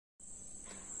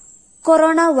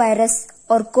Coronavirus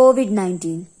or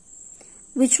COVID-19,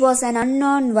 which was an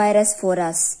unknown virus for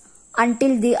us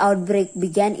until the outbreak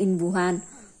began in Wuhan,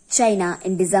 China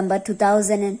in December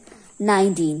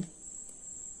 2019.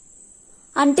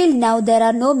 Until now, there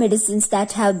are no medicines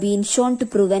that have been shown to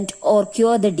prevent or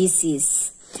cure the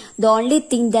disease. The only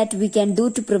thing that we can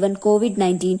do to prevent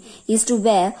COVID-19 is to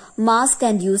wear masks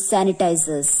and use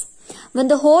sanitizers. When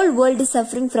the whole world is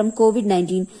suffering from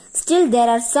COVID-19, still there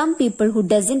are some people who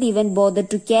doesn't even bother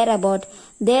to care about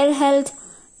their health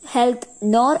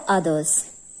nor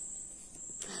others.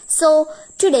 So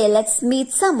today let's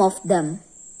meet some of them.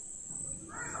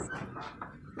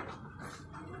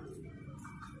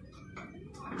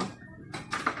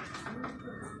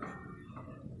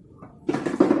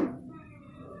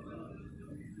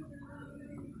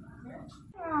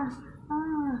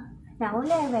 Now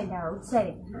only I went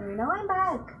outside. Now I'm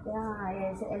back. Yeah,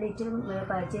 yes, a little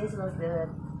purchase was there.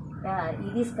 Yeah,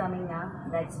 Eid is coming now.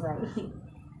 That's why.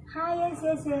 Hi, yes.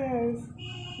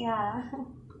 Yeah.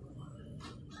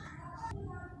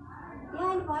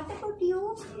 Yeah, and what about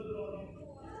you?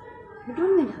 You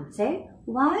don't went outside?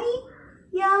 Why?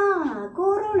 Yeah,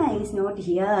 Corona is not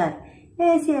here.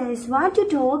 Yes. What you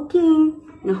talking?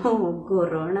 No,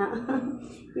 Corona.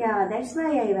 Yeah, that's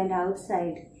why I went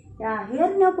outside. Yeah,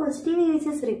 here no positive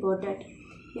cases reported.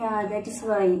 Yeah, that is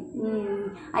why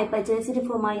I purchased it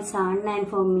for my son and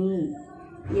for me.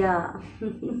 Yeah.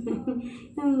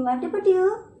 What about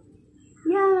you?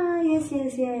 Yeah, yes.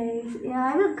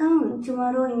 Yeah, I will come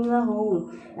tomorrow in your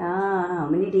home. How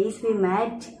many days we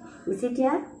met? Is it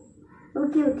here?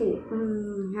 Okay.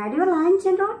 Had your lunch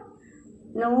and all?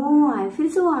 No, I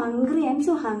feel so hungry. I'm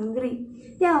so hungry.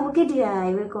 Yeah, okay dear.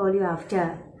 I will call you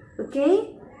after.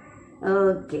 Okay?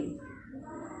 Okay.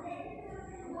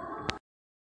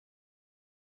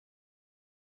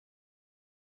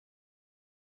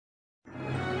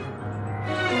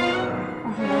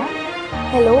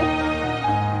 Hello,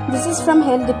 this is from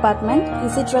Health Department.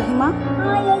 Is it Rahima?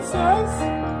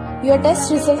 Yes. Your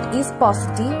test result is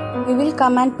positive. We will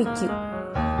come and pick you.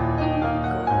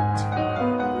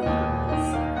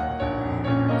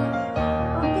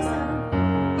 Okay, sir.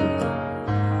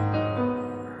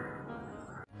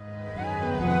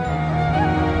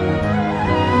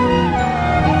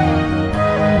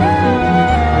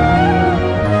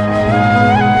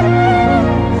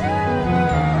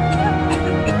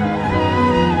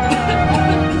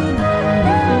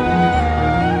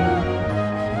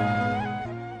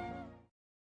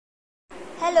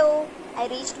 Hello, I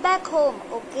reached back home,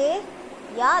 okay?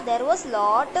 Yeah, there was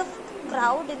lot of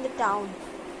crowd in the town.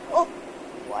 Oh,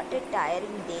 what a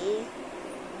tiring day.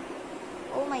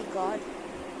 Oh my god.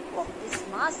 Oh, this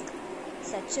mask.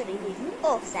 Such a relief.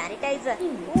 Oh, sanitizer.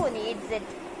 Who needs it?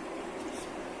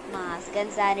 Mask and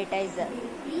sanitizer.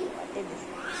 What is this?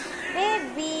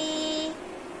 Baby.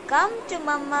 Come to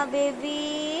mama,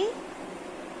 baby.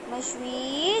 My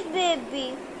sweet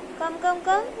baby. Come.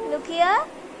 Look here.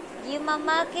 Give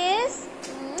mama a kiss.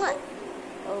 Mwah.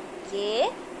 Okay.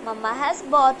 Mama has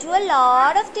bought you a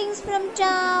lot of things from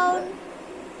town.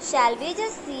 Shall we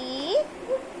just see?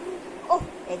 Oh,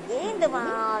 again the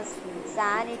mask,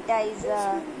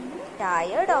 sanitizer.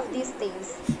 Tired of these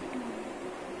things.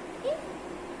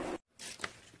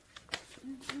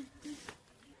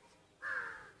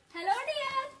 Hello,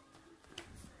 dear.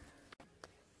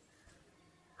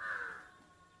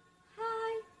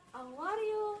 Hi, how are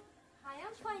you? I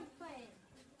am fine.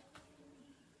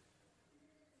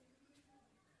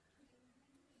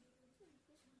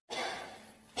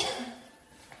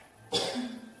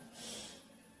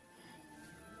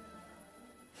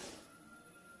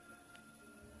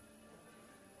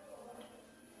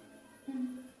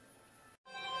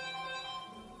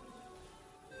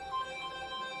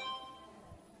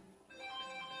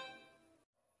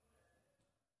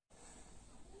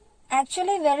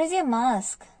 Actually, where is your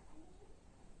mask?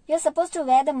 You're supposed to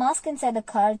wear the mask inside the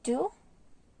car too,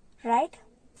 right?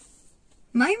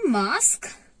 My mask?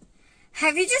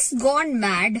 Have you just gone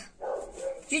mad?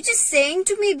 You're just saying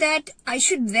to me that I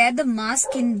should wear the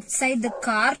mask inside the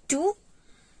car too?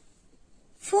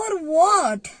 For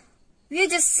what? We're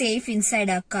just safe inside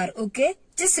our car, okay?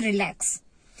 Just relax.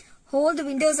 All the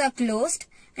windows are closed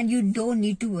and you don't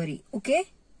need to worry, okay?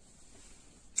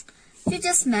 You're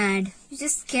just mad. You're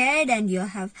just scared and you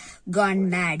have gone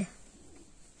mad.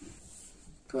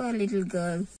 Poor little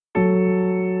girl.